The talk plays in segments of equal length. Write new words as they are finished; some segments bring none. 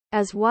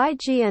As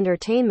YG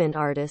Entertainment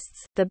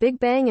artists, the Big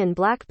Bang and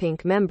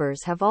Blackpink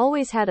members have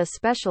always had a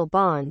special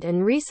bond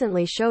and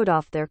recently showed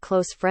off their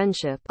close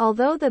friendship.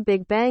 Although the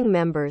Big Bang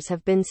members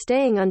have been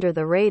staying under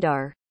the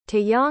radar,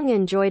 Taeyang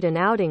enjoyed an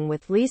outing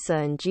with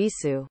Lisoo and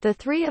Jisoo. The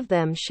three of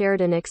them shared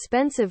an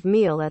expensive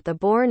meal at the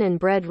Born and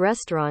Bred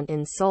restaurant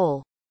in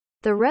Seoul.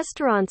 The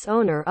restaurant's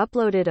owner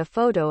uploaded a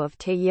photo of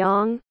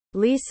Taeyang,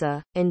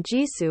 Lisoo, and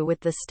Jisoo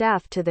with the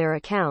staff to their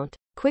account,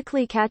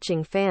 quickly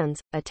catching fans'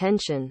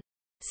 attention.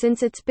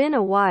 Since it's been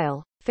a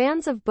while,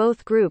 fans of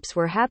both groups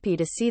were happy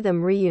to see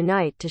them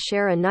reunite to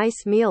share a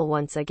nice meal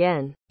once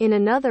again. In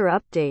another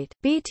update,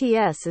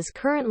 BTS is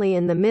currently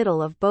in the middle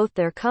of both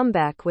their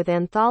comeback with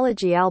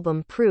anthology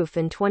album Proof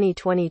and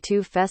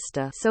 2022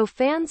 Festa, so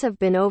fans have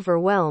been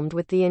overwhelmed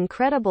with the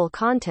incredible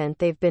content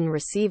they've been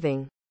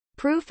receiving.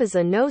 Proof is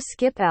a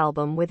no-skip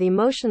album with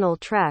emotional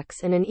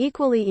tracks and an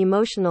equally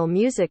emotional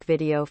music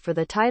video for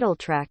the title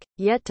track,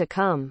 yet to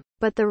come.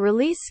 But the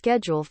release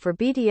schedule for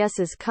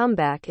BTS's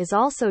comeback is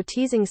also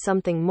teasing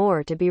something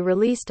more to be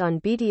released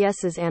on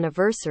BTS's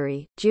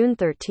anniversary, June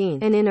 13.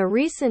 And in a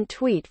recent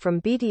tweet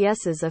from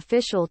BTS's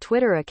official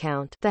Twitter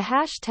account, the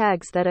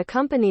hashtags that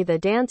accompany the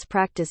dance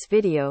practice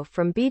video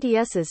from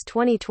BTS's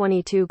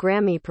 2022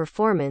 Grammy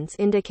performance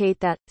indicate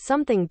that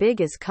something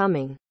big is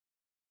coming.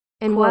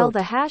 And Quote, while the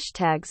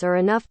hashtags are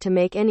enough to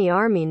make any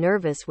ARMY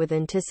nervous with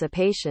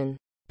anticipation,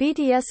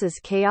 BTS's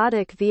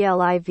chaotic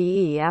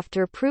VLIVE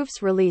after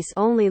Proof's release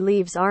only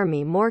leaves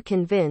ARMY more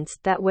convinced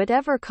that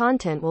whatever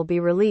content will be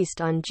released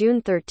on June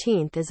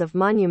 13 is of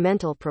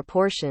monumental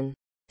proportion.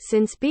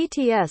 Since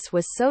BTS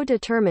was so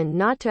determined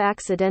not to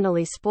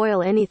accidentally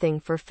spoil anything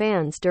for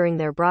fans during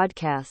their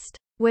broadcast,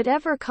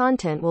 whatever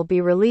content will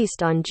be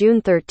released on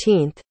June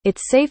 13,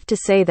 it's safe to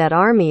say that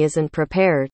ARMY isn't prepared.